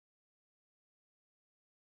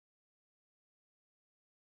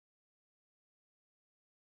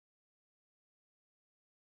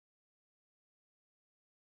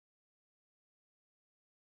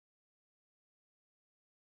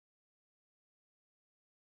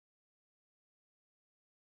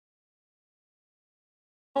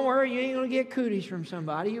Don't worry, you ain't going to get cooties from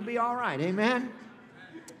somebody. You'll be all right. Amen?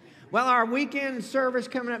 Well, our weekend service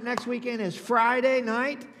coming up next weekend is Friday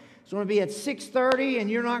night. It's going to be at 6:30, and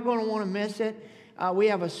you're not going to want to miss it. We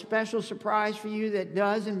have a special surprise for you that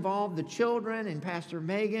does involve the children and Pastor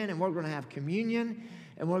Megan, and we're going to have communion,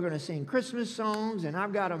 and we're going to sing Christmas songs, and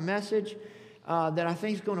I've got a message that I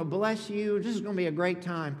think is going to bless you. This is going to be a great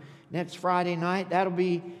time next Friday night. That'll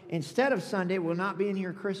be, instead of Sunday, we'll not be in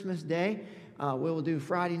here Christmas Day. We will do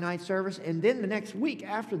Friday night service, and then the next week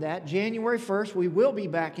after that, January 1st, we will be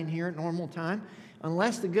back in here at normal time,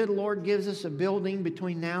 unless the good Lord gives us a building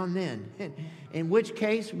between now and then, in which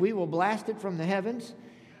case we will blast it from the heavens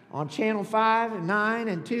on Channel 5 and 9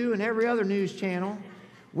 and 2 and every other news channel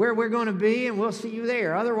where we're going to be, and we'll see you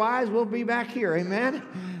there. Otherwise, we'll be back here, amen?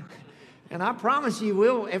 And I promise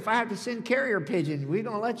you, if I have to send carrier pigeons, we're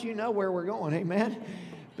going to let you know where we're going, amen?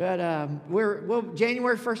 But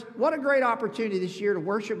January 1st, what a great opportunity this year to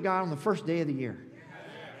worship God on the first day of the year.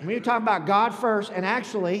 And we're talking about God first, and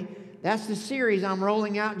actually, that's the series I'm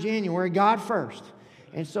rolling out in January, God First.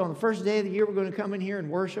 And so on the first day of the year, we're going to come in here and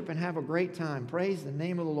worship and have a great time. Praise the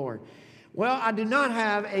name of the Lord. Well, I do not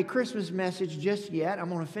have a Christmas message just yet. I'm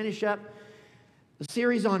going to finish up the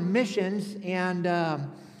series on missions, and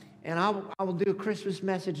I will do a Christmas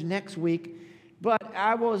message next week. But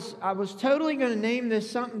I was totally going to name this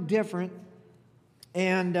something different,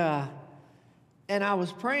 and I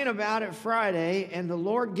was praying about it Friday, and the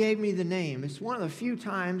Lord gave me the name. It's one of the few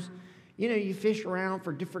times, you fish around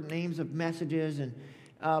for different names of messages, and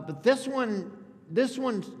but this one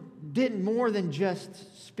didn't more than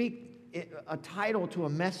just speak a title to a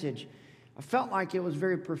message. I felt like it was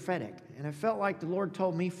very prophetic, and I felt like the Lord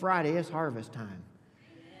told me Friday is harvest time.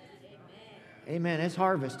 Amen. It's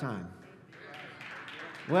harvest time.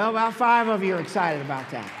 Well, about 5 of you are excited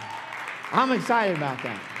about that. I'm excited about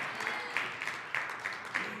that.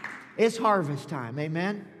 It's harvest time,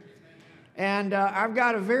 amen. And I've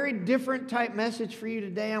got a very different type message for you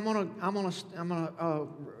today.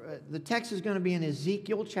 The text is going to be in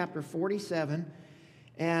Ezekiel chapter 47,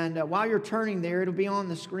 and while you're turning there, it'll be on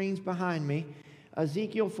the screens behind me.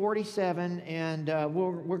 Ezekiel 47, and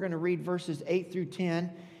we're going to read verses 8 through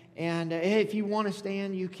 10. And if you want to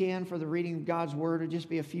stand, you can for the reading of God's Word. It'll just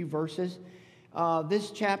be a few verses.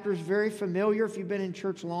 This chapter is very familiar if you've been in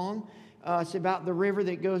church long. It's about the river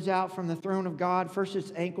that goes out from the throne of God. First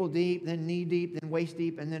it's ankle deep, then knee deep, then waist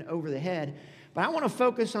deep, and then over the head. But I want to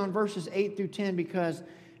focus on verses 8 through 10 because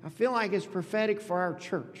I feel like it's prophetic for our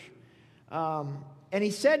church. And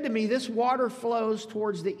he said to me, this water flows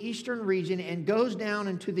towards the eastern region and goes down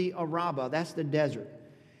into the Arabah. That's the desert.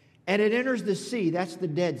 And it enters the sea. That's the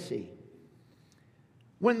Dead Sea.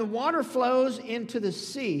 When the water flows into the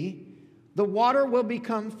sea, the water will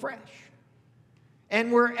become fresh.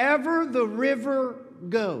 And wherever the river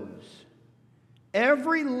goes,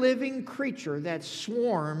 every living creature that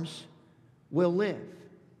swarms will live.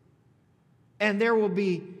 And there will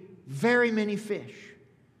be very many fish.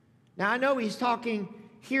 Now, I know he's talking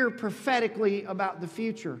here prophetically about the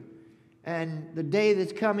future and the day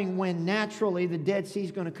that's coming when naturally the Dead Sea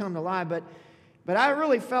is going to come to life. But I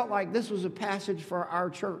really felt like this was a passage for our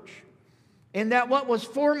church. And that what was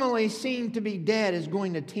formerly seen to be dead is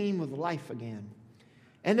going to teem with life again.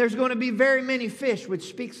 And there's going to be very many fish, which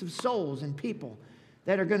speaks of souls and people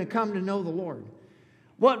that are going to come to know the Lord.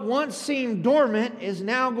 What once seemed dormant is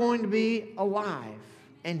now going to be alive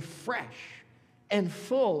and fresh and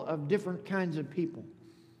full of different kinds of people.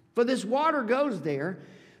 For this water goes there,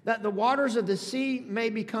 that the waters of the sea may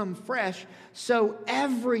become fresh, so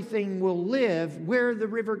everything will live where the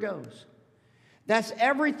river goes. That's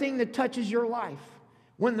everything that touches your life.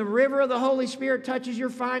 When the river of the Holy Spirit touches your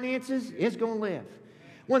finances, it's going to live.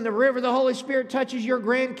 When the river of the Holy Spirit touches your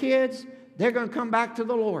grandkids, they're going to come back to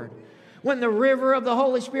the Lord. When the river of the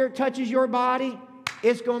Holy Spirit touches your body,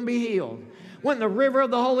 it's going to be healed. When the river of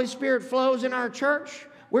the Holy Spirit flows in our church,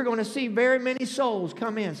 we're going to see very many souls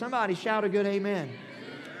come in. Somebody shout a good amen.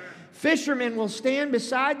 Fishermen will stand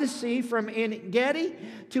beside the sea from En-Gedi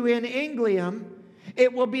to En-Eglaim.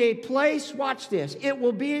 It will be a place, watch this, it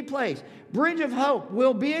will be a place. Bridge of Hope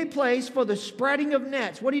will be a place for the spreading of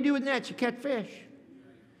nets. What do you do with nets? You catch fish.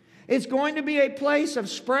 It's going to be a place of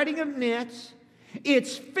spreading of nets.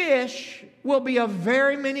 Its fish will be of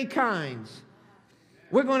very many kinds.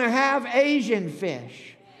 We're going to have Asian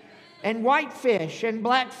fish and white fish and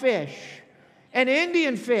black fish, and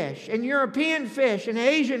Indian fish, and European fish, and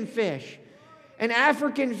Asian fish, and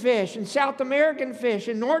African fish, and South American fish,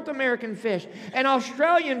 and North American fish, and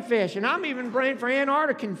Australian fish, and I'm even praying for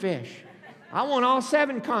Antarctican fish. I want all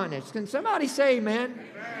 7 continents. Can somebody say amen?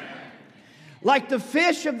 like the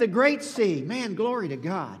fish of the great sea. Man, glory to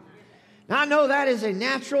God. Now, I know that is a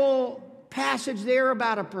natural passage there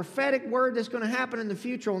about a prophetic word that's going to happen in the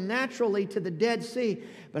future naturally to the Dead Sea.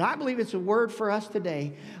 But I believe it's a word for us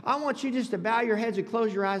today. I want you just to bow your heads and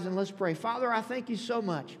close your eyes and let's pray. Father, I thank you so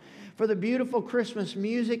much for the beautiful Christmas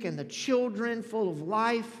music and the children full of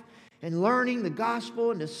life and learning the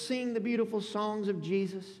gospel and to sing the beautiful songs of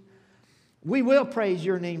Jesus. We will praise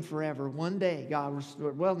your name forever one day, God.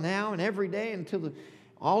 Well, now and every day until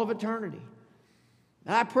all of eternity.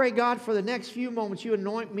 And I pray, God, for the next few moments, you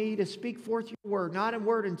anoint me to speak forth your word, not in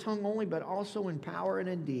word and tongue only, but also in power and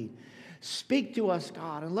in deed. Speak to us,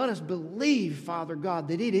 God, and let us believe, Father God,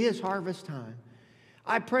 that it is harvest time.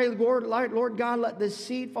 I pray, Lord God, let this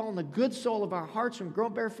seed fall in the good soul of our hearts and grow,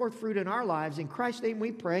 bear forth fruit in our lives. In Christ's name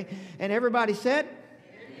we pray. And everybody said,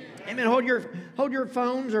 Amen. Hold your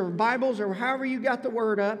phones or Bibles or however you got the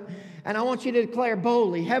word up. And I want you to declare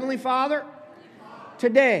boldly, Heavenly Father,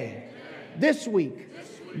 today, this week,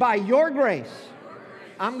 by your grace,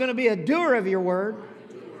 I'm going to be a doer of your word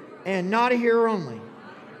and not a hearer only,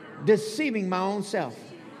 deceiving my own self.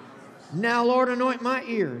 Now, Lord, anoint my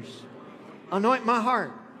ears, anoint my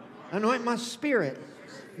heart, anoint my spirit,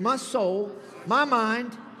 my soul, my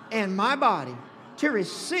mind, and my body to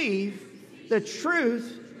receive the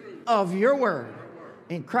truth of your word.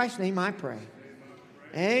 In Christ's name I pray.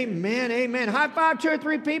 Amen, amen. High five 2 or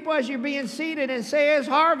 3 people as you're being seated and say, it's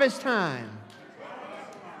harvest time.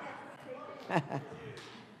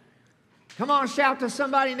 Come on, shout to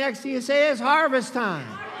somebody next to you. Say, it's harvest time.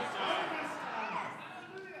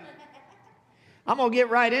 I'm going to get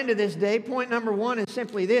right into this day. Point number 1 is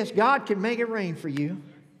simply this. God can make it rain for you.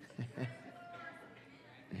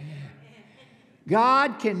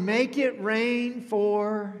 God can make it rain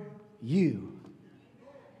for you.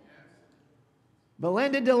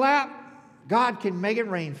 Belinda DeLapp, God can make it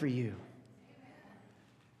rain for you.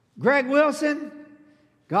 Greg Wilson,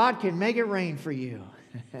 God can make it rain for you.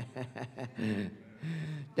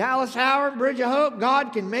 Dallas Howard, Bridge of Hope,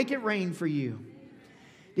 God can make it rain for you.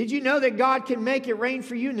 Did you know that God can make it rain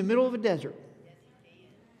for you in the middle of a desert?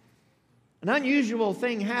 An unusual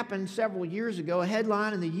thing happened several years ago. A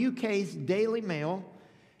headline in the UK's Daily Mail,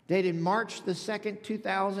 dated March the 2nd,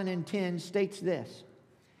 2010, states this.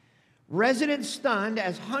 Residents stunned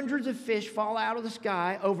as hundreds of fish fall out of the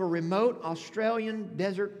sky over remote Australian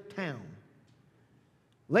desert town.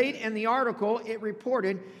 Late in the article, it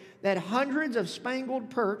reported that hundreds of spangled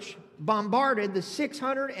perch bombarded the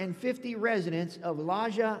 650 residents of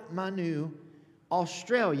Laja Manu,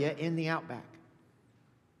 Australia, in the outback.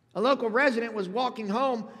 A local resident was walking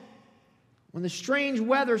home when the strange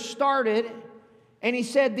weather started, and he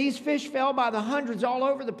said these fish fell by the hundreds all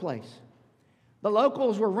over the place. The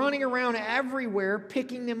locals were running around everywhere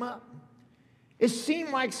picking them up. It seemed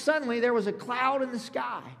like suddenly there was a cloud in the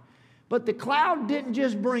sky. But the cloud didn't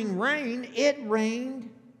just bring rain, it rained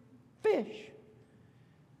fish.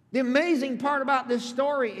 The amazing part about this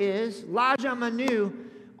story is Laja Manu,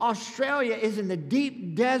 Australia, is in the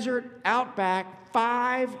deep desert outback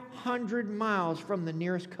 500 miles from the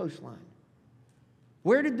nearest coastline.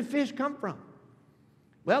 Where did the fish come from?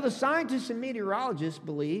 Well, the scientists and meteorologists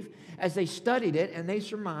believe, as they studied it, and they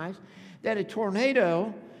surmised, that a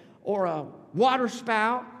tornado or a water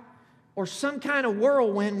spout or some kind of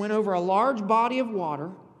whirlwind went over a large body of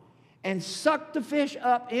water and sucked the fish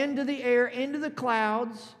up into the air, into the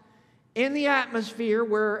clouds, in the atmosphere,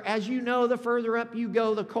 where, as you know, the further up you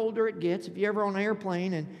go, the colder it gets. If you're ever on an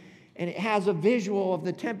airplane and it has a visual of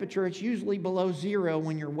the temperature, it's usually below 0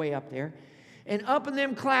 when you're way up there. And up in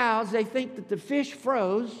them clouds, they think that the fish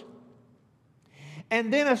froze,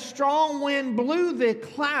 and then a strong wind blew the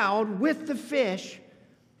cloud with the fish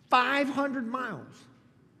 500 miles.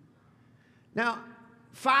 Now,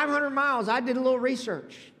 500 miles, I did a little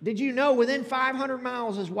research. Did you know within 500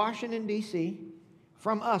 miles is Washington, D.C.,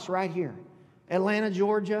 from us right here? Atlanta,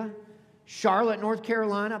 Georgia, Charlotte, North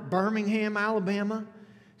Carolina, Birmingham, Alabama,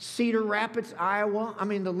 Cedar Rapids, Iowa. I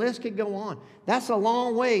mean, the list could go on. That's a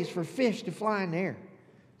long ways for fish to fly in the air.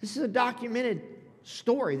 This is a documented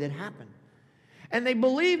story that happened. And they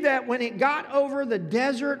believe that when it got over the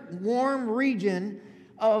desert, warm region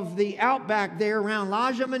of the outback there around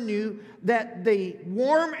Laja Manu, that the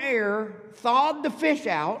warm air thawed the fish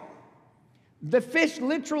out. The fish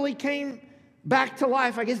literally came back to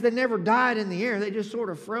life. I guess they never died in the air. They just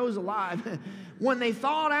sort of froze alive. When they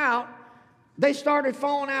thawed out, they started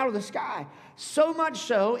falling out of the sky. So much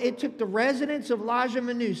so, it took the residents of Laja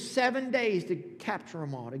Manu 7 days to capture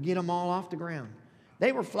them all, to get them all off the ground.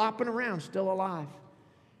 They were flopping around, still alive.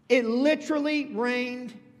 It literally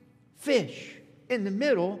rained fish in the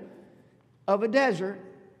middle of a desert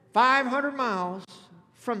 500 miles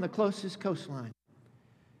from the closest coastline.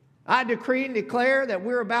 I decree and declare that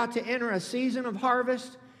we're about to enter a season of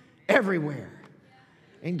harvest everywhere.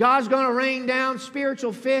 And God's going to rain down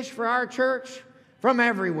spiritual fish for our church from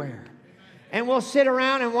everywhere. And we'll sit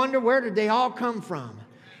around and wonder, where did they all come from?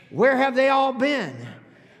 Where have they all been?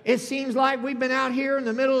 It seems like we've been out here in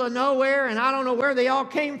the middle of nowhere, and I don't know where they all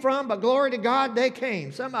came from, but glory to God, they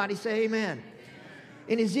came. Somebody say amen.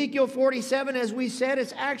 In Ezekiel 47, as we said,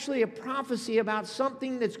 it's actually a prophecy about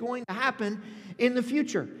something that's going to happen in the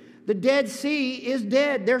future. The Dead Sea is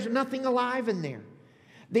dead. There's nothing alive in there.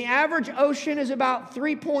 The average ocean is about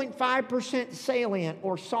 3.5% salient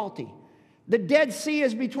or salty. The Dead Sea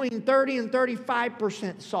is between 30 and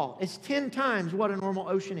 35% salt. It's 10 times what a normal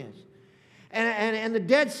ocean is. And the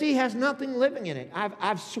Dead Sea has nothing living in it.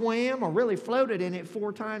 I've swam or really floated in it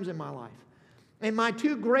 4 times in my life. And my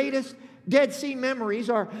 2 greatest Dead Sea memories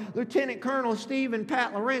are Lieutenant Colonel Steve and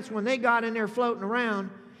Pat Lawrence. When they got in there floating around,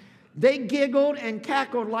 they giggled and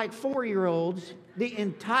cackled like 4-year-olds the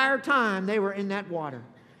entire time they were in that water.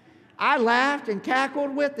 I laughed and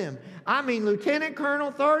cackled with them. I mean, Lieutenant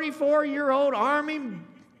Colonel, 34-year-old Army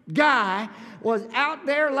guy, was out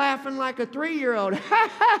there laughing like a 3-year-old.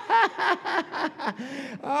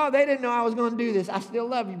 Oh, they didn't know I was going to do this. I still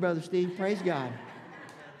love you, Brother Steve. Praise God.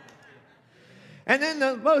 And then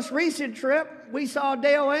the most recent trip, we saw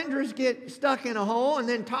Dale Andrews get stuck in a hole, and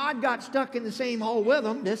then Todd got stuck in the same hole with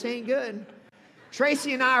him. This ain't good.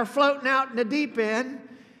 Tracy and I are floating out in the deep end,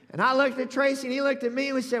 and I looked at Tracy, and he looked at me,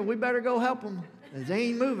 and we said, we better go help him, because they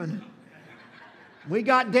ain't moving. We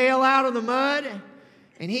got Dale out of the mud,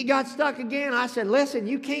 and he got stuck again. I said, listen,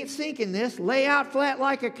 you can't sink in this. Lay out flat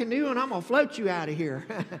like a canoe, and I'm going to float you out of here.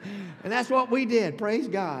 And that's what we did. Praise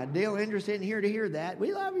God. Dale Andrews isn't here to hear that.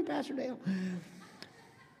 We love you, Pastor Dale.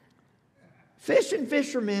 Fish and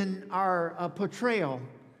fishermen are a portrayal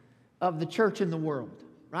of the church in the world,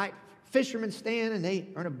 right? Fishermen stand and they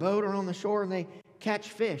are in a boat or on the shore and they catch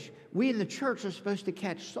fish. We in the church are supposed to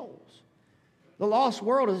catch souls. The lost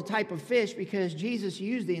world is a type of fish because Jesus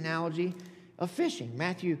used the analogy of fishing.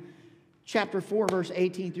 Matthew chapter 4, verse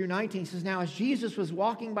 18 through 19 says, now as Jesus was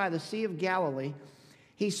walking by the Sea of Galilee,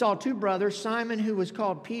 he saw 2 brothers, Simon, who was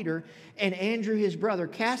called Peter, and Andrew, his brother,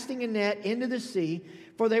 casting a net into the sea,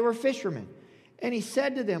 for they were fishermen. And he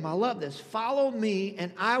said to them, I love this, follow me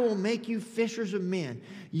and I will make you fishers of men.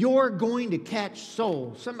 You're going to catch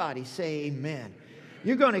souls. Somebody say amen.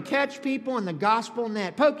 You're going to catch people in the gospel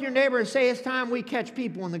net. Poke your neighbor and say, it's time we catch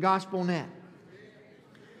people in the gospel net.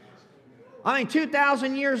 I mean,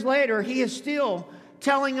 2,000 years later, he is still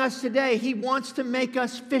telling us today he wants to make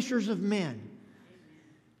us fishers of men.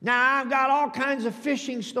 Now, I've got all kinds of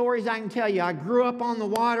fishing stories I can tell you. I grew up on the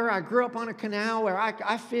water. I grew up on a canal where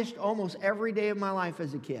I fished almost every day of my life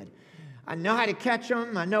as a kid. I know how to catch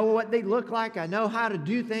them. I know what they look like. I know how to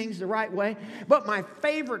do things the right way. But my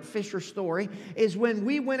favorite fisher story is when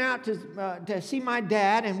we went out to see my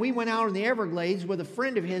dad, and we went out in the Everglades with a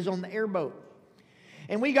friend of his on the airboat.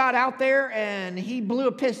 And we got out there, and he blew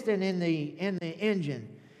a piston in the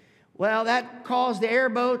engine. Well, that caused the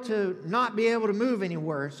airboat to not be able to move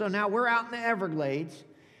anywhere. So now we're out in the Everglades,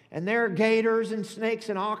 and there are gators and snakes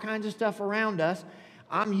and all kinds of stuff around us.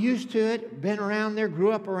 I'm used to it, been around there,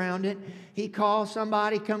 grew up around it. He calls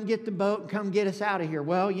somebody, come get the boat and come get us out of here.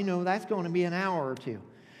 Well, you know, that's going to be an hour or 2.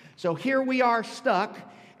 So here we are stuck,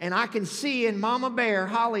 and I can see in Mama Bear,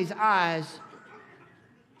 Holly's eyes,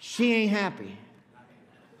 she ain't happy.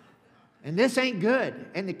 And this ain't good.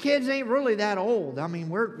 And the kids ain't really that old. I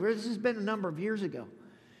mean, this has been a number of years ago.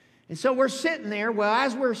 And so we're sitting there. Well,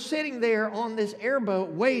 as we're sitting there on this airboat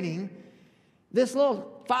waiting, this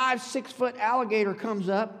little 5-6 foot alligator comes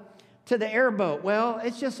up to the airboat. Well,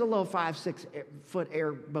 it's just a little 5-6 foot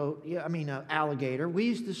airboat. Yeah, I mean, alligator. We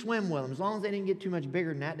used to swim with them. As long as they didn't get too much bigger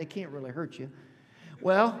than that, they can't really hurt you.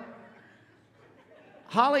 Well,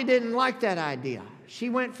 Holly didn't like that idea.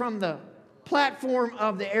 She went from the platform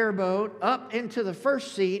of the airboat up into the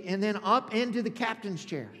first seat and then up into the captain's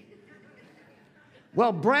chair.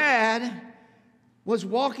 Well, Brad was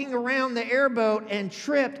walking around the airboat and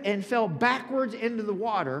tripped and fell backwards into the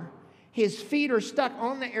water. His feet are stuck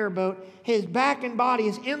on the airboat. His back and body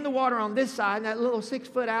is in the water on this side, and that little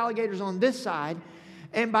 6-foot alligator's on this side.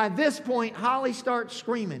 And by this point, Holly starts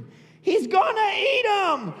screaming, "He's gonna eat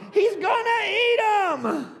him! He's gonna eat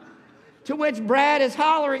him!" To which Brad is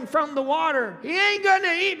hollering from the water, "He ain't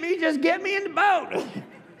gonna eat me, just get me in the boat."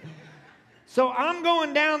 So I'm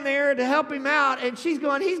going down there to help him out, and she's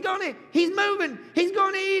going, he's moving, he's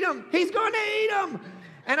gonna eat him, he's gonna eat him.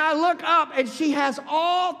 And I look up, and she has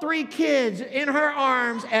all 3 kids in her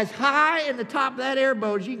arms as high in the top of that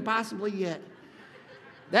airboat as you can possibly get.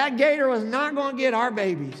 That gator was not going to get our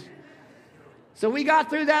babies. So we got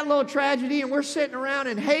through that little tragedy, and we're sitting around,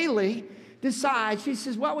 and Haley decides, she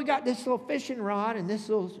says, well, we got this little fishing rod and this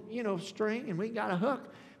little, string, and we got a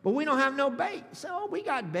hook, but we don't have no bait. So we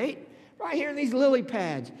got bait right here in these lily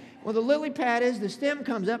pads. Well, the lily pad is the stem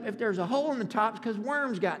comes up if there's a hole in the top because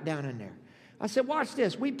worms got down in there. I said, watch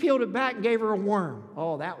this. We peeled it back and gave her a worm.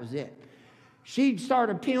 Oh, that was it. She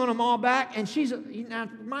started peeling them all back, and now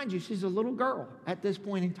mind you, she's a little girl at this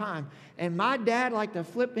point in time. And my dad liked to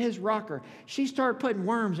flip his rocker. She started putting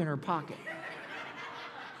worms in her pocket.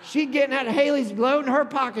 She getting out of Haley's, loading her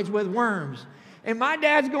pockets with worms. And my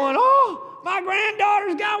dad's going, oh, my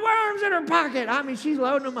granddaughter's got worms in her pocket. I mean, she's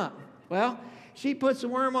loading them up. Well, she puts the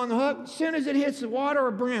worm on the hook. As soon as it hits the water,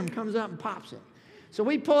 a brim comes up and pops it. So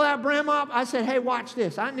we pull that brim up. I said, hey, watch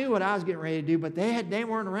this. I knew what I was getting ready to do, but they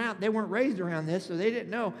weren't around. They weren't raised around this, so they didn't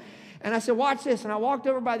know. And I said, watch this. And I walked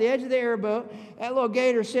over by the edge of the airboat. That little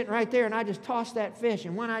gator sitting right there, and I just tossed that fish.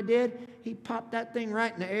 And when I did, he popped that thing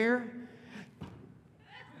right in the air.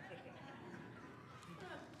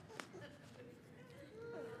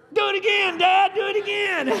 Do it again, Dad. Do it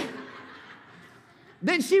again.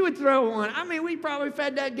 Then she would throw one. I mean, we probably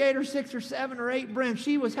fed that gator 6 or 7 or 8 brims.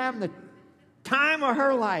 She was having the time of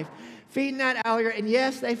her life feeding that alligator. And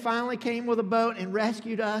yes, they finally came with a boat and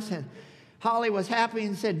rescued us. And Holly was happy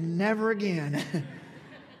and said, never again.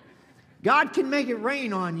 God can make it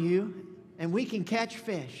rain on you, and we can catch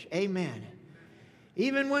fish. Amen.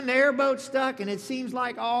 Even when the airboat's stuck and it seems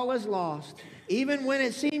like all is lost, even when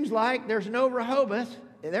it seems like there's no Rehoboth,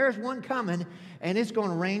 there's one coming, and it's going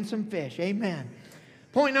to rain some fish. Amen.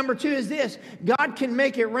 Point number 2 is this. God can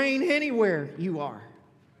make it rain anywhere you are.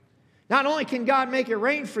 Not only can God make it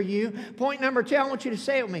rain for you, point number 2, I want you to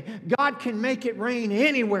say it with me. God can make it rain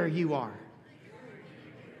anywhere you are.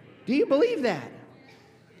 Do you believe that?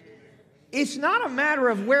 It's not a matter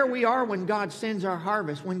of where we are when God sends our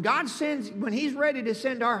harvest. When He's ready to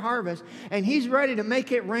send our harvest and He's ready to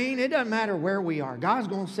make it rain, it doesn't matter where we are. God's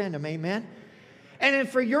going to send them, amen? And then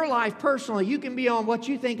for your life personally, you can be on what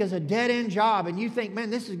you think is a dead-end job and you think,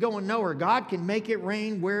 man, this is going nowhere. God can make it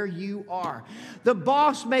rain where you are. The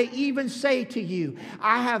boss may even say to you,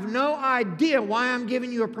 I have no idea why I'm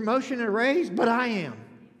giving you a promotion and a raise, but I am.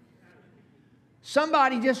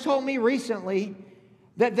 Somebody just told me recently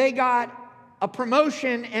that they got a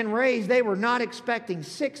promotion and raise they were not expecting,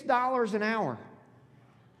 $6 an hour.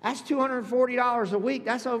 That's $240 a week.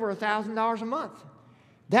 That's over $1,000 a month.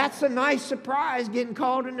 That's a nice surprise getting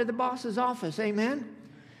called into the boss's office. Amen?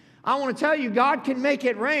 I want to tell you, God can make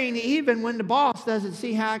it rain even when the boss doesn't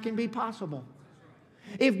see how it can be possible.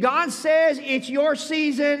 If God says it's your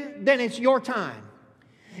season, then it's your time.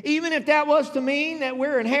 Even if that was to mean that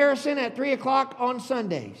we're in Harrison at 3 o'clock on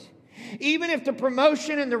Sundays. Even if the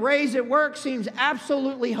promotion and the raise at work seems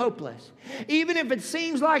absolutely hopeless. Even if it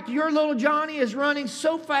seems like your little Johnny is running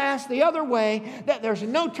so fast the other way that there's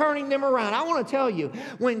no turning them around. I want to tell you,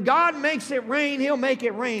 when God makes it rain, He'll make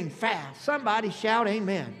it rain fast. Somebody shout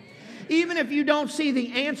amen. Even if you don't see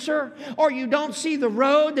the answer or you don't see the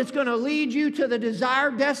road that's going to lead you to the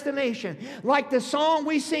desired destination. Like the song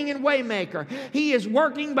we sing in Waymaker. He is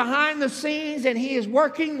working behind the scenes and He is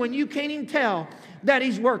working when you can't even tell that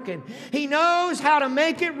He's working. He knows how to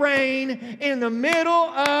make it rain in the middle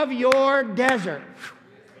of your desert.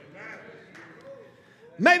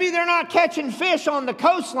 Maybe they're not catching fish on the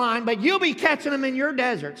coastline, but you'll be catching them in your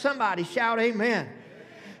desert. Somebody shout amen.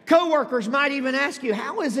 Coworkers might even ask you,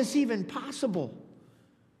 how is this even possible?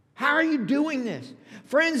 How are you doing this?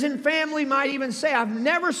 Friends and family might even say, I've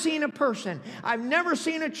never seen a person, I've never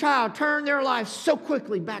seen a child turn their life so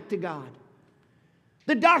quickly back to God.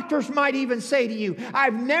 The doctors might even say to you,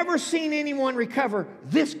 I've never seen anyone recover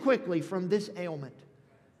this quickly from this ailment.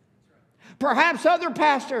 Perhaps other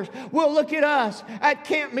pastors will look at us at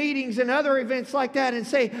camp meetings and other events like that and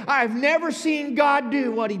say, I've never seen God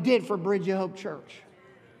do what He did for Bridge of Hope Church.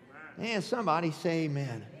 And somebody say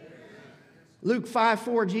amen. Luke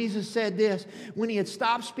 5:4, Jesus said this. When He had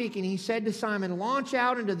stopped speaking, He said to Simon, launch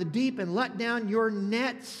out into the deep and let down your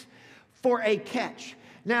nets for a catch.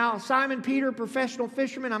 Now, Simon Peter, professional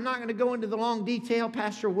fisherman, I'm not going to go into the long detail.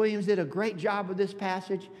 Pastor Williams did a great job with this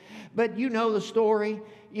passage. But you know the story.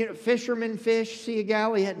 You know, fishermen fish Sea of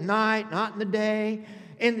Galilee at night, not in the day.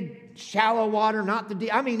 In the shallow water, not the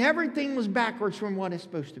deep. I mean, everything was backwards from what it's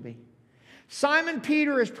supposed to be. Simon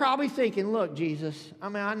Peter is probably thinking, look, Jesus, I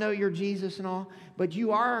mean, I know you're Jesus and all, but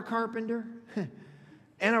you are a carpenter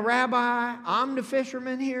and a rabbi. I'm the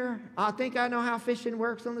fisherman here. I think I know how fishing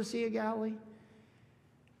works on the Sea of Galilee.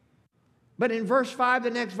 But in verse 5, the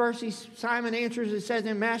next verse, Simon answers and says,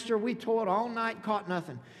 Master, we toiled all night and caught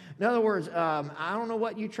nothing. In other words, I don't know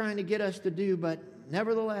what you're trying to get us to do, but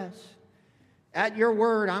nevertheless, at your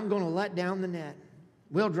word, I'm going to let down the net.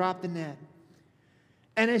 We'll drop the net.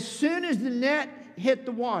 And as soon as the net hit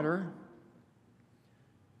the water,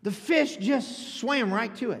 the fish just swam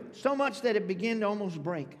right to it, so much that it began to almost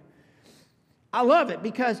break. I love it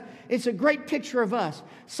because it's a great picture of us.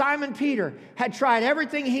 Simon Peter had tried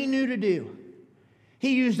everything he knew to do.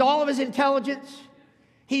 He used all of his intelligence.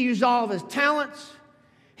 He used all of his talents.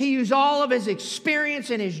 He used all of his experience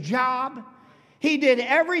in his job. He did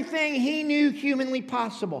everything he knew humanly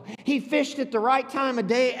possible. He fished at the right time of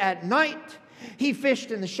day at night. He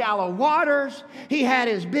fished in the shallow waters. He had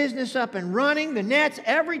his business up and running. The nets,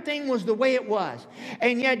 everything was the way it was.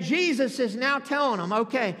 And yet Jesus is now telling him,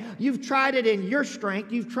 okay, you've tried it in your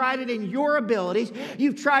strength. You've tried it in your abilities.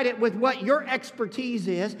 You've tried it with what your expertise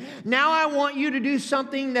is. Now I want you to do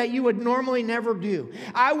something that you would normally never do.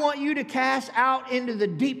 I want you to cast out into the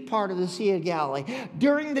deep part of the Sea of Galilee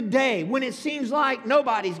during the day when it seems like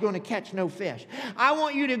nobody's going to catch no fish. I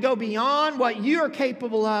want you to go beyond what you're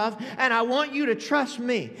capable of, and I want you to trust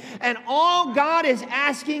me. And all God is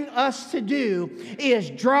asking us to do is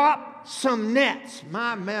drop some nets.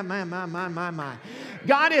 My.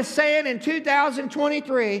 God is saying in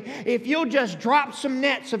 2023, if you'll just drop some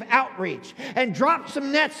nets of outreach and drop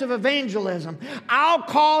some nets of evangelism, I'll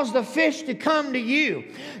cause the fish to come to you.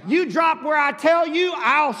 You drop where I tell you,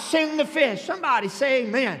 I'll send the fish. Somebody say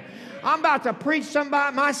amen. I'm about to preach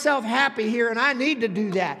somebody myself happy here, and I need to do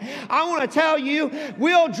that. I want to tell you,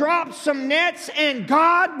 we'll drop some nets, and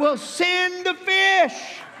God will send the fish.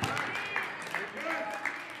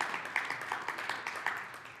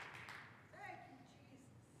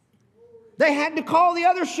 They had to call the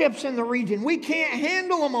other ships in the region. We can't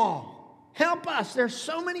handle them all. Help us. There's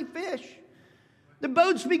so many fish. The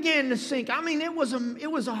boats began to sink. I mean, it was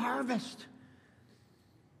a harvest.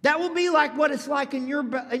 That will be like what it's like in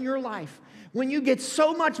your life. When you get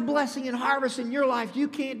so much blessing and harvest in your life, you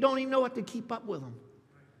don't even know what to keep up with them.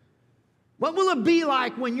 What will it be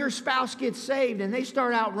like when your spouse gets saved and they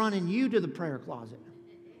start out running you to the prayer closet?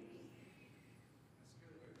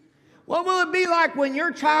 What will it be like when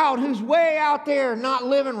your child who's way out there not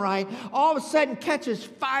living right, all of a sudden catches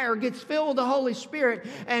fire, gets filled with the Holy Spirit,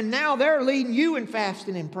 and now they're leading you in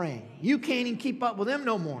fasting and praying? You can't even keep up with them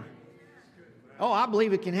no more. Oh, I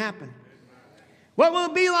believe it can happen. What will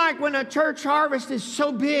it be like when a church harvest is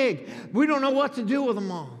so big, we don't know what to do with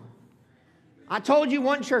them all? I told you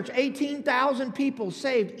one church, 18,000 people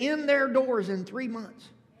saved in their doors in 3 months.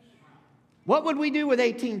 What would we do with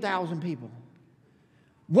 18,000 people?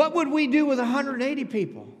 What would we do with 180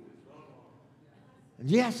 people?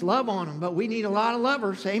 Yes, love on them, but we need a lot of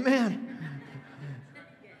lovers. Amen.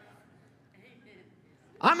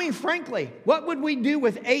 I mean, frankly, what would we do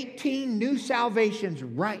with 18 new salvations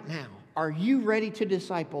right now? Are you ready to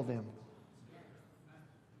disciple them?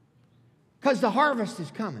 Because the harvest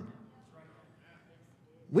is coming.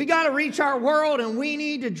 We got to reach our world, and we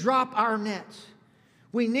need to drop our nets.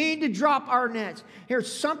 We need to drop our nets.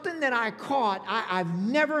 Here's something that I caught. I've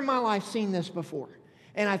never in my life seen this before.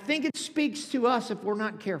 And I think it speaks to us if we're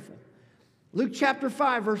not careful. Luke chapter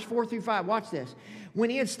 5, verse 4 through 5. Watch this. When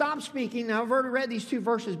he had stopped speaking, now I've already read these 2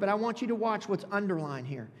 verses, but I want you to watch what's underlined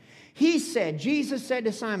here. Jesus said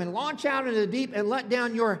to Simon, launch out into the deep and let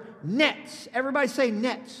down your nets. Everybody say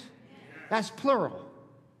nets. That's plural.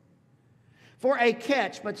 For a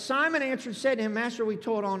catch. But Simon answered, said to him, Master, we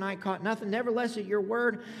toiled all night, caught nothing. Nevertheless, at your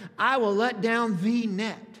word, I will let down the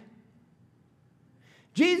net.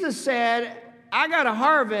 Jesus said, I got a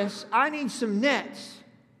harvest. I need some nets.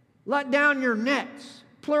 Let down your nets.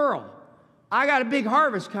 Plural. I got a big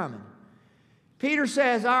harvest coming. Peter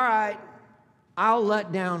says, all right, I'll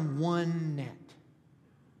let down one net.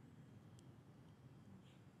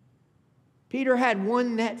 Peter had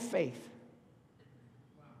one net faith.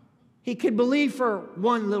 He could believe for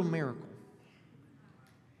one little miracle.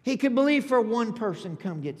 He could believe for one person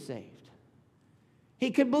come get saved. He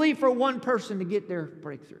could believe for one person to get their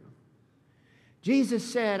breakthrough. Jesus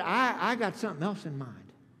said, I got something else in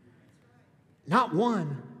mind. Not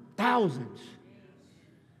one, thousands.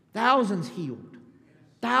 Thousands healed.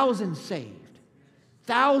 Thousands saved.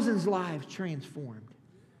 Thousands lives transformed.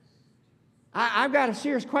 I've got a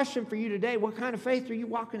serious question for you today. What kind of faith are you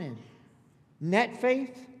walking in? Net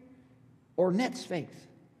faith or nets faith?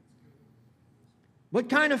 What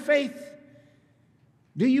kind of faith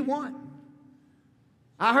do you want?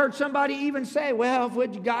 I heard somebody even say, well,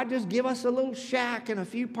 would God just give us a little shack and a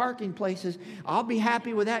few parking places, I'll be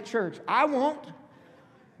happy with that church. I won't.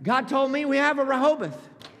 God told me we have a Rehoboth.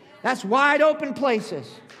 That's wide open places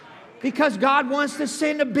because God wants to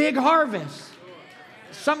send a big harvest.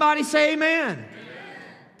 Somebody say amen.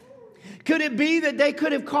 Could it be that they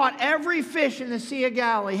could have caught every fish in the Sea of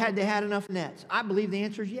Galilee had they had enough nets? I believe the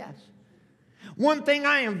answer is yes. One thing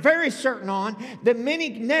I am very certain on, that many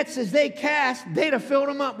nets as they cast, they'd have filled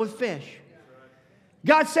them up with fish.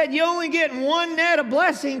 God said, you only get one net of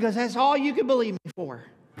blessing because that's all you could believe me for.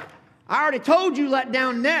 I already told you let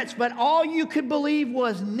down nets, but all you could believe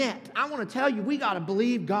was net. I want to tell you, we got to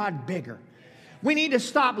believe God bigger. We need to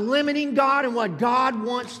stop limiting God and what God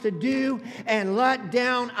wants to do and let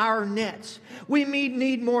down our nets. We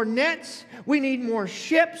need more nets. We need more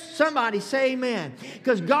ships. Somebody say amen.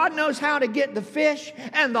 Because God knows how to get the fish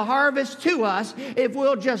and the harvest to us if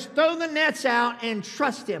we'll just throw the nets out and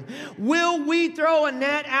trust Him. Will we throw a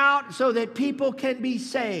net out so that people can be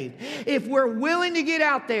saved? If we're willing to get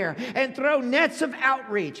out there and throw nets of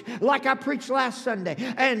outreach, like I preached last Sunday,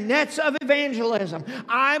 and nets of evangelism,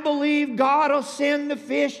 I believe God will send the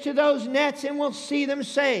fish to those nets and we'll see them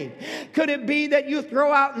saved. Could it be that you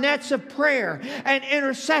throw out nets of prayer and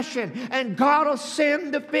intercession and God will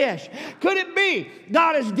send the fish? Could it be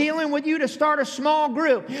God is dealing with you to start a small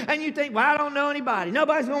group and you think, well, I don't know anybody.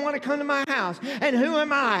 Nobody's going to want to come to my house. And who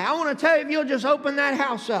am I? I want to tell you, if you'll just open that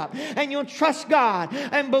house up and you'll trust God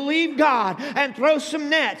and believe God and throw some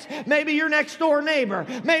nets, maybe your next door neighbor,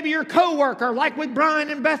 maybe your coworker, like with Brian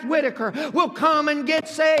and Beth Whitaker, will come and get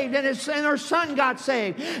saved, and her son got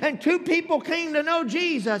saved. And 2 people came to know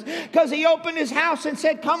Jesus because he opened his house and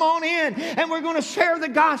said, come on in and we're going to share the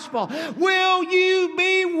gospel. Will you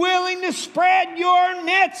be willing to spread your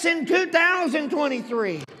nets in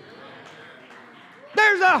 2023?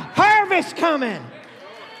 There's a harvest coming.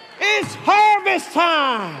 It's harvest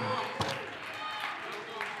time.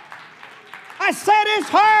 I said it's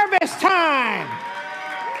harvest time.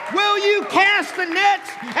 Will you cast the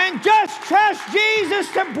nets and just trust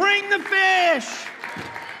Jesus to bring the fish?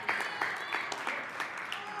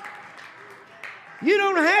 You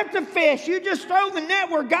don't have to fish. You just throw the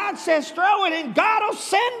net where God says throw it and God will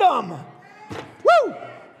send them. Woo!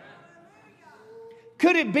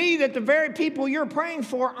 Could it be that the very people you're praying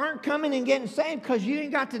for aren't coming and getting saved because you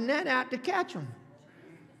ain't got the net out to catch them?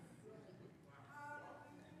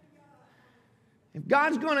 If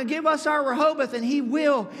God's going to give us our Rehoboth, and He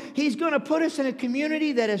will, He's going to put us in a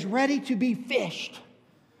community that is ready to be fished.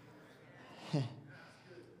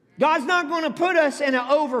 God's not going to put us in an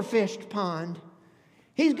overfished pond.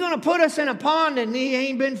 He's going to put us in a pond and he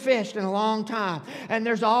ain't been fished in a long time. And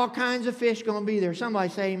there's all kinds of fish going to be there. Somebody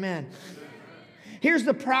say amen. Here's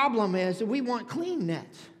the problem is that we want clean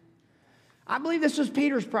nets. I believe this was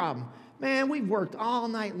Peter's problem. Man, we've worked all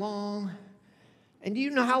night long. And do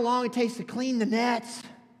you know how long it takes to clean the nets?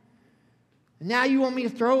 And now you want me to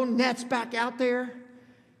throw nets back out there?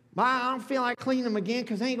 But I don't feel like cleaning them again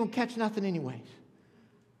because they ain't going to catch nothing anyways.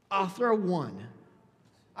 I'll throw one.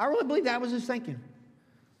 I really believe that was his thinking.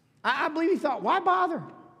 I believe he thought, why bother?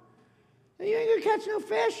 You ain't going to catch no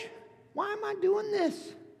fish. Why am I doing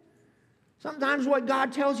this? Sometimes what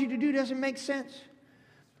God tells you to do doesn't make sense.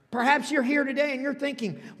 Perhaps you're here today and you're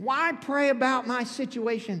thinking, why pray about my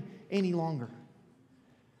situation any longer?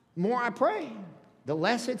 The more I pray, the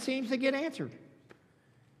less it seems to get answered.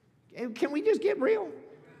 Can we just get real?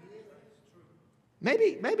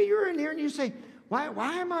 Maybe you're in here and you say, why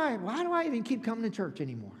do I even keep coming to church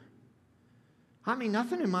anymore? I mean,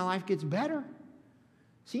 nothing in my life gets better.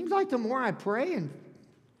 Seems like the more I pray and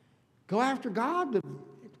go after God,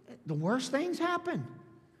 the worse things happen.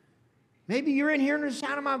 Maybe you're in here and the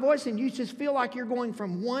sound of my voice and you just feel like you're going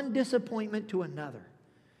from one disappointment to another.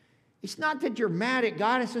 It's not that you're mad at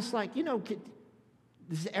God. It's just like,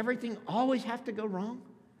 does everything always have to go wrong?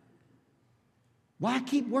 Why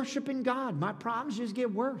keep worshiping God? My problems just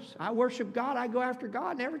get worse. I worship God, I go after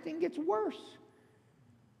God, and everything gets worse.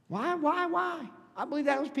 Why? I believe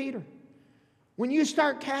that was Peter. When you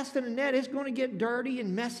start casting a net, it's going to get dirty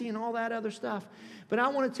and messy and all that other stuff. But I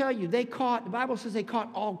want to tell you, the Bible says they caught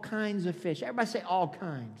all kinds of fish. Everybody say all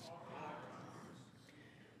kinds.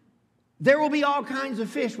 There will be all kinds of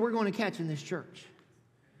fish we're going to catch in this church.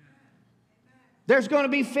 There's going to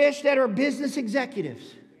be fish that are business executives.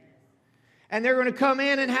 And they're going to come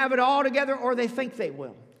in and have it all together, or they think they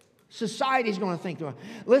will. Society's going to think they will.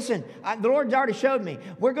 Listen, the Lord's already showed me.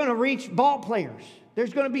 We're going to reach ball players.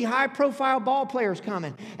 There's going to be high-profile ball players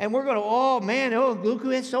coming. And we're going to, look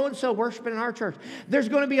who is so-and-so worshiping in our church. There's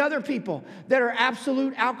going to be other people that are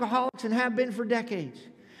absolute alcoholics and have been for decades.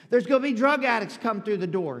 There's going to be drug addicts come through the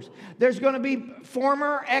doors. There's going to be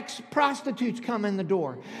former ex-prostitutes come in the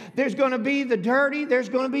door. There's going to be the dirty. There's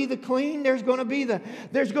going to be the clean. There's going to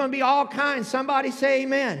be all kinds. Somebody say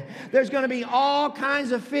amen. There's going to be all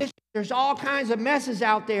kinds of fish There's all kinds of messes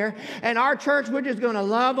out there, and our church, we're just going to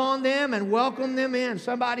love on them and welcome them in.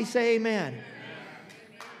 Somebody say amen.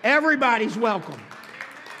 Everybody's welcome.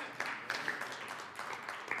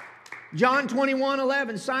 John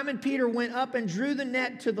 21:11, Simon Peter went up and drew the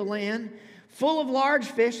net to the land, full of large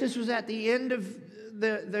fish. This was at the end of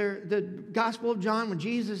the Gospel of John when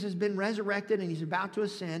Jesus has been resurrected and he's about to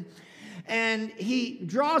ascend. And he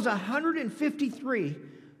draws 153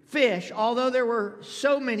 fish. Although there were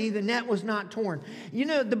so many, the net was not torn. You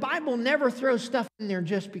know, the Bible never throws stuff in there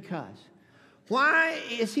just because. Why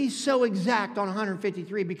is he so exact on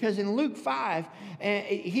 153? Because in Luke 5,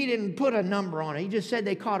 he didn't put a number on it. He just said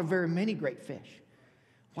they caught a very many great fish.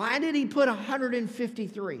 Why did he put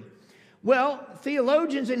 153? Well,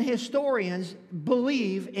 theologians and historians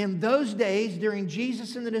believe in those days during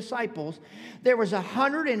Jesus and the disciples, there was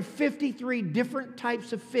 153 different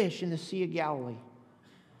types of fish in the Sea of Galilee.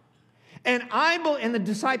 And the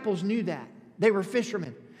disciples knew that. They were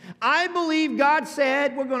fishermen. I believe God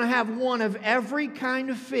said we're going to have one of every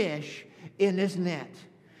kind of fish in this net.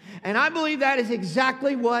 And I believe that is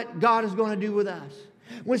exactly what God is going to do with us.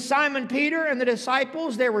 With Simon Peter and the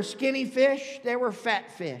disciples, there were skinny fish, there were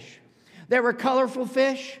fat fish. There were colorful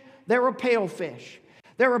fish, there were pale fish.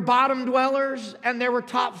 There were bottom dwellers and there were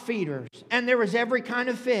top feeders. And there was every kind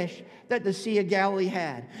of fish that the Sea of Galilee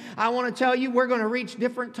had. I want to tell you, we're going to reach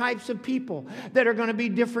different types of people that are going to be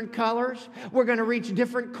different colors. We're going to reach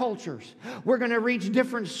different cultures. We're going to reach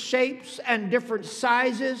different shapes and different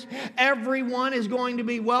sizes. Everyone is going to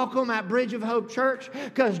be welcome at Bridge of Hope Church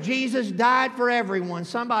because Jesus died for everyone.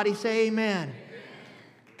 Somebody say amen.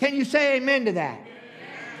 Can you say amen to that?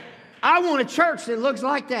 I want a church that looks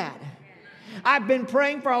like that. I've been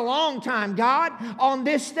praying for a long time. God, on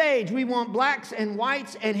this stage, we want blacks and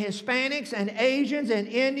whites and Hispanics and Asians and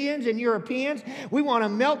Indians and Europeans. We want a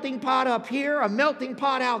melting pot up here, a melting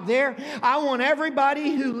pot out there. I want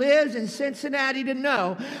everybody who lives in Cincinnati to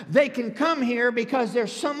know they can come here because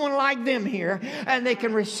there's someone like them here and they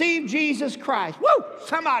can receive Jesus Christ. Woo!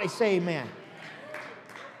 Somebody say amen.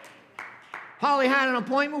 Holly had an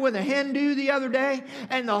appointment with a Hindu the other day,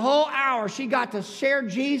 and the whole hour she got to share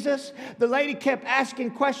Jesus. The lady kept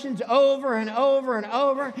asking questions over and over and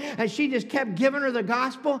over, and she just kept giving her the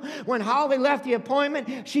gospel. When Holly left the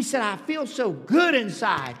appointment, she said, I feel so good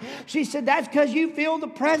inside. She said, that's because you feel the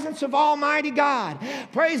presence of Almighty God.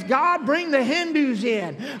 Praise God. Bring the Hindus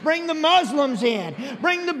in. Bring the Muslims in.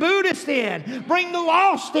 Bring the Buddhists in. Bring the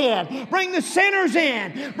lost in. Bring the sinners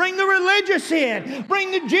in. Bring the religious in.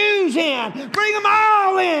 Bring the Jews in. Bring them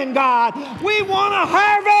all in, God. We want a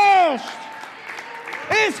harvest.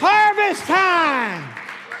 It's harvest time.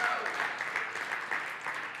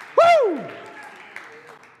 Woo!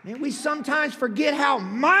 And we sometimes forget how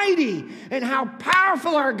mighty and how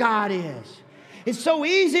powerful our God is. It's so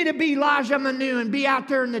easy to be Elijah Manu and be out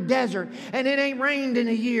there in the desert and it ain't rained in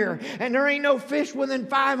a year and there ain't no fish within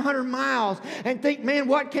 500 miles and think, man,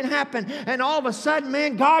 what can happen? And all of a sudden,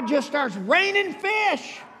 man, God just starts raining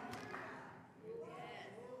fish.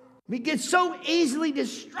 We get so easily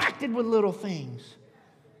distracted with little things.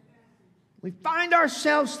 We find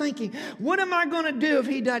ourselves thinking, what am I going to do if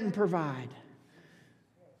He doesn't provide?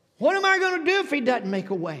 What am I going to do if He doesn't make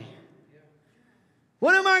a way?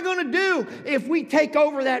 What am I going to do if we take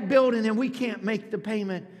over that building and we can't make the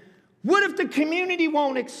payment? What if the community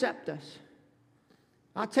won't accept us?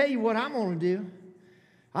 I'll tell you what I'm going to do.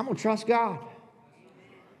 I'm going to trust God.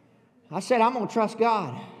 I said I'm going to trust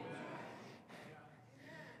God.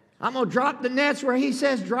 I'm going to drop the nets where He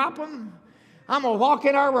says drop them. I'm going to walk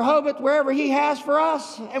in our Rehoboth wherever He has for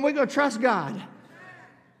us, and we're going to trust God.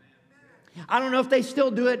 I don't know if they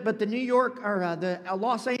still do it, but the New York or the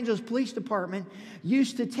Los Angeles Police Department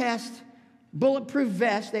used to test bulletproof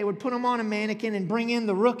vests. They would put them on a mannequin and bring in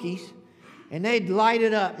the rookies, and they'd light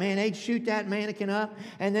it up. Man, they'd shoot that mannequin up,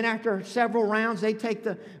 and then after several rounds, they'd take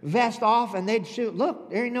the vest off, and they'd shoot.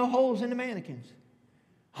 Look, there ain't no holes in the mannequins.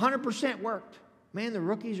 100% worked. Man, the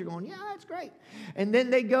rookies are going, yeah, that's great. And then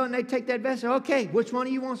they go and they take that vest and say, okay, which one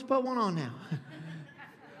of you wants to put one on now?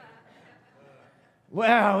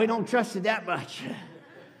 Well, we don't trust it that much.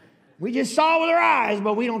 We just saw with our eyes,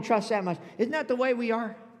 but we don't trust that much. Isn't that the way we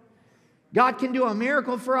are? God can do a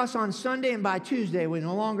miracle for us on Sunday, and by Tuesday, we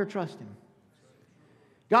no longer trust Him.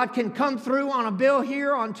 God can come through on a bill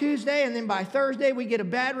here on Tuesday, and then by Thursday, we get a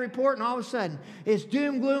bad report, and all of a sudden, it's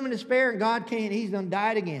doom, gloom, and despair, and God can't. He's done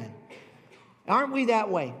died again. Aren't we that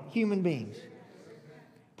way, human beings?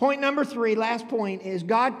 Point number 3, last point, is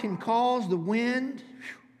God can cause the wind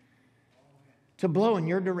to blow in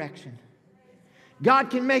your direction.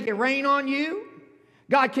 God can make it rain on you.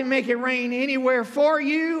 God can make it rain anywhere for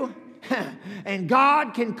you. and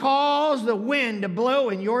God can cause the wind to blow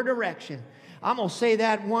in your direction. I'm going to say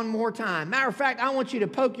that one more time. Matter of fact, I want you to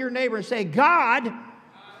poke your neighbor and say, God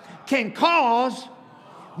can cause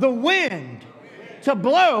the wind to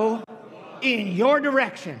blow in your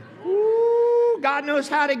direction. Ooh, God knows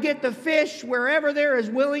how to get the fish wherever there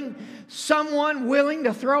is someone willing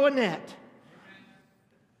to throw a net.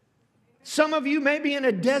 Some of you may be in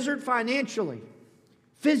a desert financially,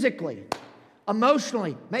 physically,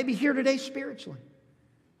 emotionally, maybe here today spiritually.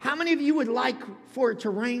 How many of you would like for it to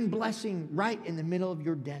rain blessing right in the middle of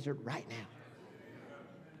your desert right now?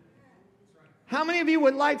 How many of you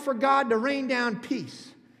would like for God to rain down peace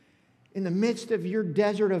in the midst of your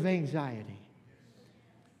desert of anxiety?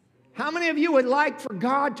 How many of you would like for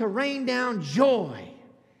God to rain down joy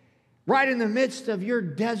right in the midst of your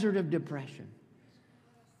desert of depression?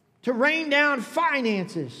 To rain down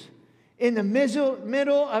finances in the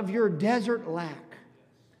middle of your desert lack?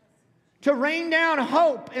 To rain down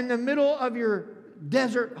hope in the middle of your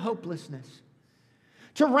desert hopelessness?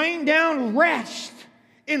 To rain down rest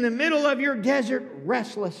in the middle of your desert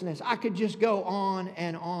restlessness? I could just go on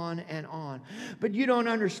and on and on. But you don't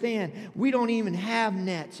understand. We don't even have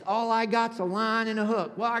nets. All I got's a line and a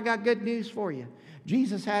hook. Well, I got good news for you.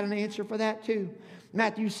 Jesus had an answer for that too.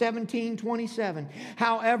 Matthew 17:27.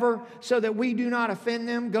 However, so that we do not offend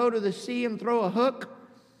them, go to the sea and throw a hook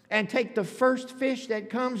and take the first fish that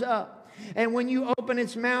comes up. And when you open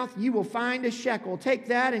its mouth, you will find a shekel. Take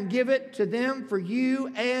that and give it to them for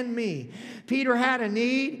you and me. Peter had a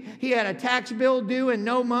need. He had a tax bill due and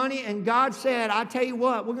no money. And God said, I tell you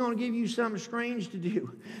what, we're going to give you something strange to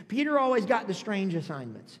do. Peter always got the strange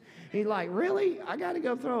assignments. He's like, really? I got to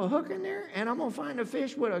go throw a hook in there and I'm going to find a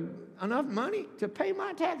fish with enough money to pay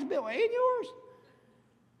my tax bill and yours?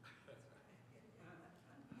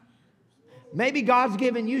 Maybe God's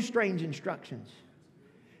given you strange instructions.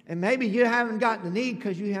 And maybe you haven't gotten the need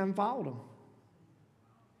because you haven't followed them.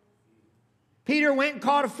 Peter went and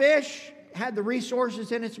caught a fish, had the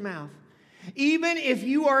resources in its mouth. Even if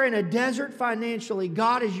you are in a desert financially,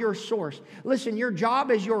 God is your source. Listen, your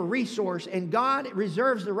job is your resource, and God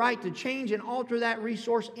reserves the right to change and alter that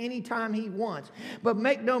resource anytime He wants. But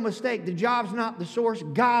make no mistake, the job's not the source.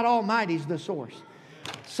 God Almighty's the source.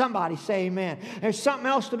 Somebody say amen. There's something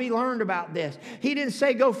else to be learned about this. He didn't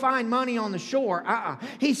say go find money on the shore.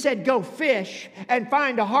 He said go fish and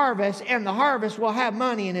find a harvest, and the harvest will have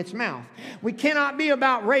money in its mouth. We cannot be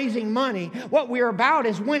about raising money. What we're about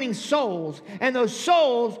is winning souls, and those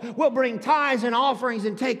souls will bring tithes and offerings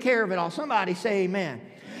and take care of it all. Somebody say amen.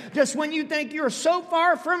 Just when you think you're so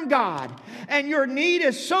far from God and your need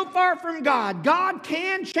is so far from God, God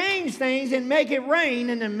can change things and make it rain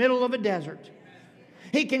in the middle of a desert.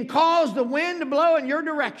 He can cause the wind to blow in your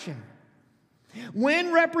direction.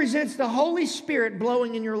 Wind represents the Holy Spirit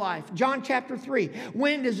blowing in your life. John chapter 3.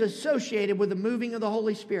 Wind is associated with the moving of the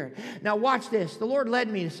Holy Spirit. Now watch this. The Lord led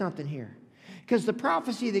me to something here. Because the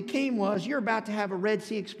prophecy that came was, you're about to have a Red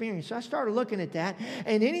Sea experience. So I started looking at that.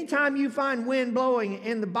 And anytime you find wind blowing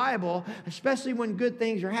in the Bible, especially when good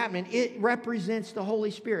things are happening, it represents the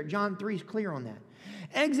Holy Spirit. John 3 is clear on that.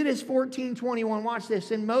 Exodus 14:21, watch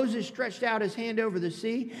this. And Moses stretched out his hand over the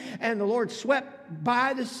sea, and the Lord swept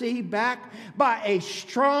by the sea back by a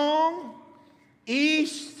strong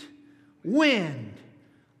east wind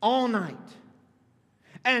all night,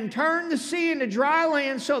 and turned the sea into dry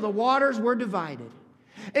land, so the waters were divided.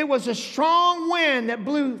 It was a strong wind that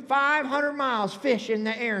blew 500 miles fish in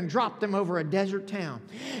the air and dropped them over a desert town.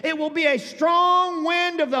 It will be a strong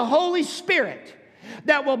wind of the Holy Spirit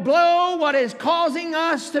that will blow what is causing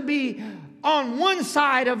us to be on one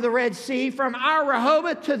side of the Red Sea, from our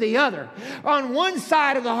Rehoboth to the other, on one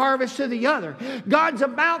side of the harvest to the other. God's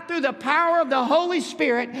about, through the power of the Holy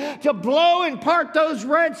Spirit, to blow and part those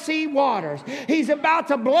Red Sea waters. He's about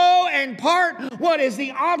to blow and part what is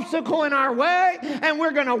the obstacle in our way, and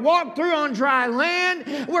we're going to walk through on dry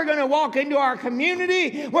land. We're going to walk into our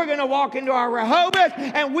community. We're going to walk into our Rehoboth,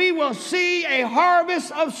 and we will see a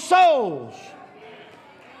harvest of souls.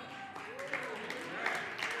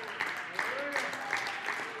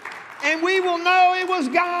 And we will know it was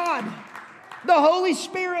God, the Holy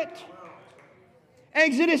Spirit.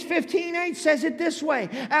 Exodus 15:8 says it this way: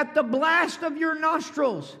 at the blast of your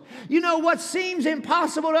nostrils. You know what seems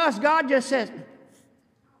impossible to us, God just says,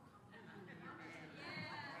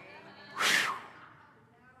 whew.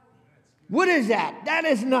 What is that? That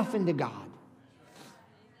is nothing to God.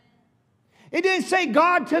 It didn't say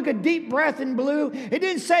God took a deep breath and blew. It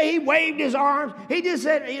didn't say He waved His arms. He just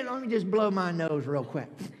said, let me just blow my nose real quick.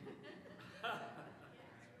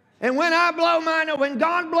 And when I blow my nose, when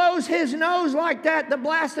God blows His nose like that, the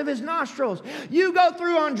blast of His nostrils, you go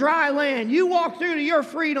through on dry land. You walk through to your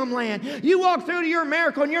freedom land. You walk through to your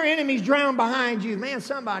miracle and your enemies drown behind you. Man,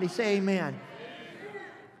 somebody say amen.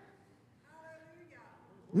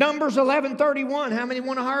 Numbers 11:31. How many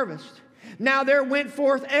want to harvest? Now there went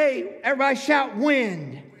forth everybody shout,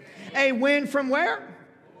 wind. A wind from where?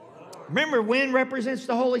 Remember, wind represents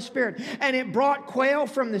the Holy Spirit. And it brought quail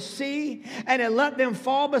from the sea, and it let them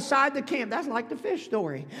fall beside the camp. That's like the fish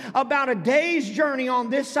story. About a day's journey on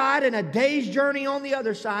this side and a day's journey on the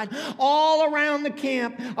other side, all around the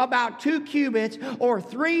camp, about 2 cubits or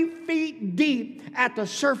 3 feet deep at the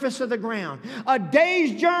surface of the ground. A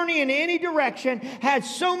day's journey in any direction had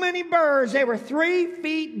so many birds, they were 3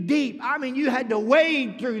 feet deep. I mean, you had to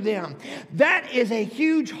wade through them. That is a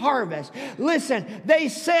huge harvest. Listen, they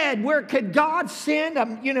said, could God send,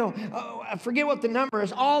 I forget what the number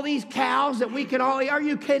is, all these cows that we could all eat? Are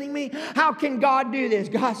you kidding me? How can God do this?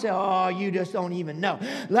 God said, oh, you just don't even know.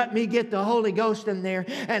 Let me get the Holy Ghost in there,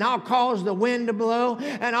 and I'll cause the wind to blow,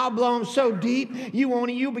 and I'll blow them so deep,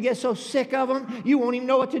 you'll get so sick of them, you won't even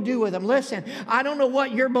know what to do with them. Listen, I don't know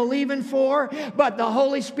what you're believing for, but the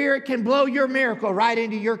Holy Spirit can blow your miracle right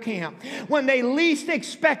into your camp. When they least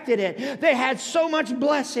expected it, they had so much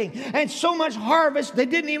blessing and so much harvest, they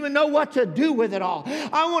didn't even know what to do with it all.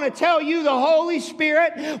 I want to tell you, the Holy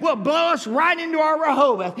Spirit will blow us right into our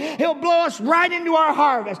Rehoboth. He'll blow us right into our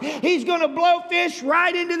harvest. He's going to blow fish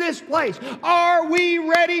right into this place. Are we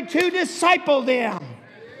ready to disciple them?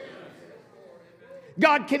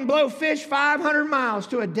 God can blow fish 500 miles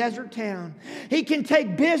to a desert town. He can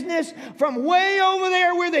take business from way over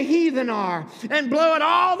there where the heathen are and blow it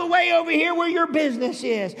all the way over here where your business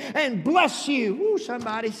is and bless you. Ooh,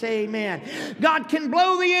 somebody say amen. God can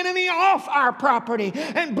blow the enemy off our property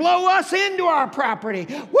and blow us into our property.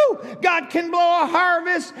 Woo! God can blow a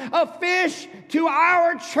harvest of fish to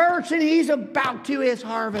our church, and He's about to His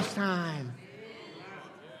harvest time.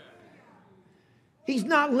 He's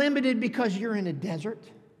not limited because you're in a desert.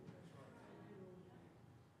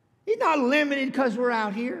 He's not limited because we're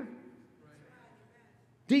out here.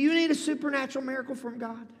 Do you need a supernatural miracle from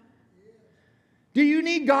God? Do you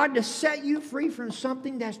need God to set you free from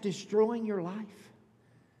something that's destroying your life?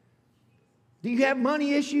 Do you have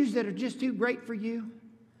money issues that are just too great for you?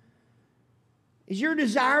 Is your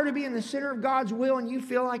desire to be in the center of God's will and you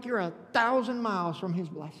feel like you're 1,000 miles from His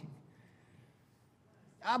blessing?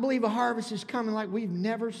 I believe a harvest is coming like we've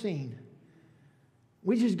never seen.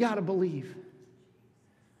 We just got to believe.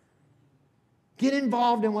 Get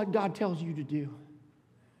involved in what God tells you to do.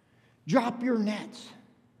 Drop your nets.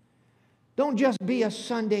 Don't just be a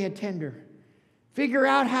Sunday attender. Figure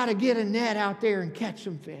out how to get a net out there and catch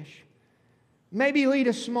some fish. Maybe lead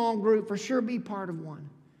a small group. For sure, be part of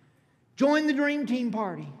one. Join the Dream Team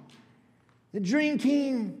party. The dream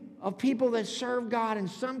team of people that serve God in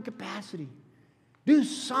some capacity. Do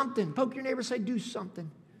something. Poke your neighbor and say, do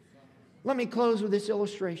something. Let me close with this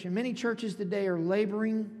illustration. Many churches today are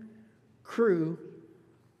laboring crew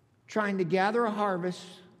trying to gather a harvest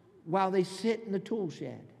while they sit in the tool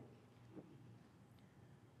shed.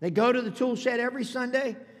 They go to the tool shed every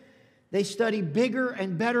Sunday. They study bigger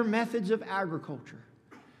and better methods of agriculture.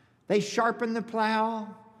 They sharpen the plow.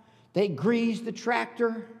 They grease the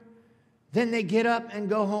tractor. Then they get up and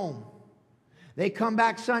go home. They come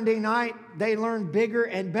back Sunday night, they learn bigger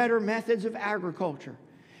and better methods of agriculture.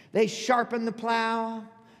 They sharpen the plow,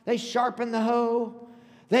 they sharpen the hoe,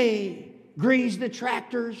 they grease the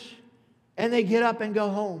tractors, and they get up and go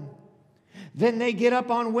home. Then they get up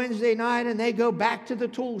on Wednesday night and they go back to the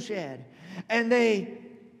tool shed. And they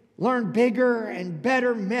learn bigger and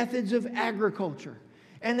better methods of agriculture.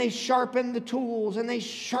 And they sharpen the tools, and they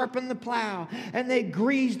sharpen the plow, and they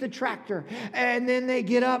grease the tractor. And then they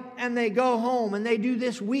get up and they go home, and they do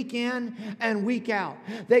this week in and week out.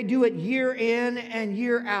 They do it year in and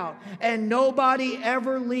year out. And nobody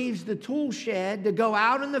ever leaves the tool shed to go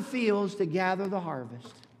out in the fields to gather the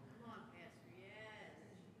harvest.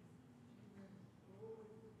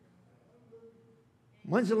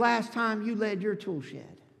 When's the last time you led your tool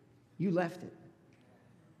shed? You left it.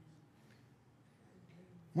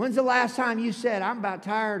 When's the last time you said, I'm about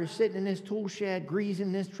tired of sitting in this tool shed,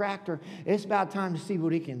 greasing this tractor. It's about time to see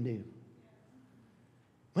what it can do.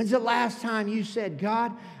 When's the last time you said,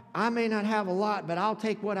 God, I may not have a lot, but I'll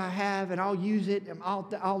take what I have and I'll use it and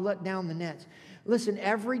I'll let down the nets. Listen,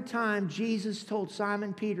 every time Jesus told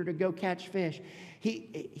Simon Peter to go catch fish,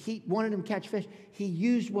 he wanted him to catch fish. He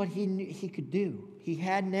used what he knew he could do. He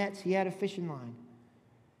had nets. He had a fishing line.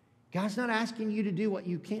 God's not asking you to do what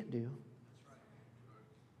you can't do.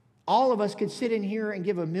 All of us could sit in here and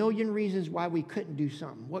give a million reasons why we couldn't do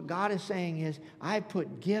something. What God is saying is, I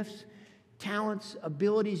put gifts, talents,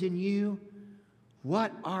 abilities in you.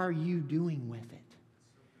 What are you doing with it?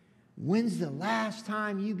 When's the last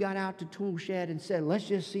time you got out to tool shed and said, let's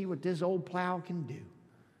just see what this old plow can do?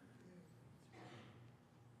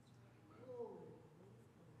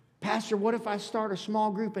 Pastor, what if I start a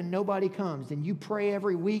small group and nobody comes? And you pray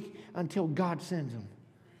every week until God sends them.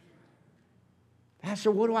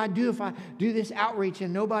 Pastor, what do I do if I do this outreach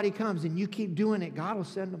and nobody comes? And you keep doing it, God will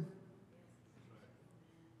send them.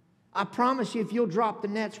 I promise you, if you'll drop the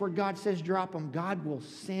nets where God says drop them, God will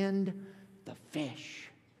send the fish.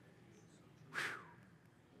 Whew.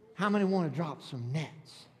 How many want to drop some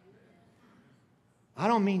nets? I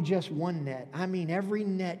don't mean just one net. I mean every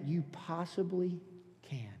net you possibly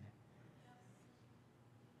can.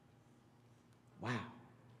 Wow.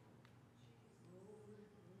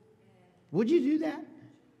 Would you do that?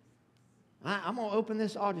 I'm going to open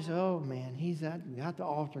this altar. Say, oh, man, he's got the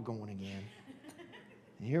altar going again.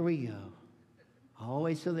 And here we go.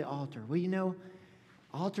 Always to the altar. Well, you know,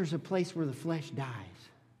 altar's a place where the flesh dies.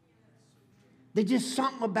 There's just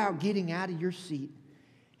something about getting out of your seat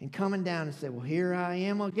and coming down and say, well, here I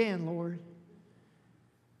am again, Lord.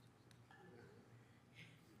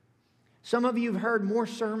 Some of you have heard more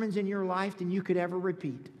sermons in your life than you could ever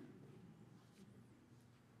repeat.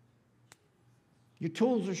 Your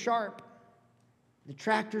tools are sharp. The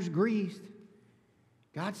tractor's greased.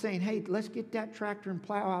 God's saying, hey, let's get that tractor and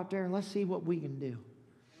plow out there and let's see what we can do.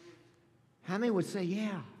 How many would say,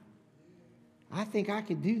 yeah, I think I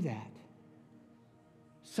could do that?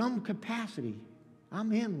 Some capacity.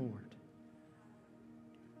 I'm in, Lord.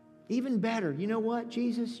 Even better, you know what,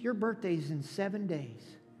 Jesus? Your birthday's in 7 days.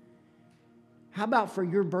 How about for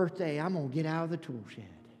your birthday, I'm going to get out of the tool shed.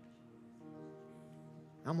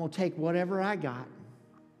 I'm going to take whatever I got,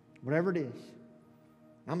 whatever it is.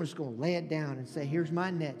 I'm just going to lay it down and say, here's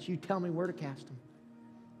my nets. You tell me where to cast them.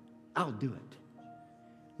 I'll do it.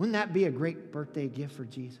 Wouldn't that be a great birthday gift for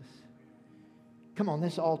Jesus? Come on,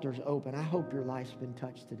 this altar's open. I hope your life's been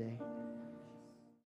touched today.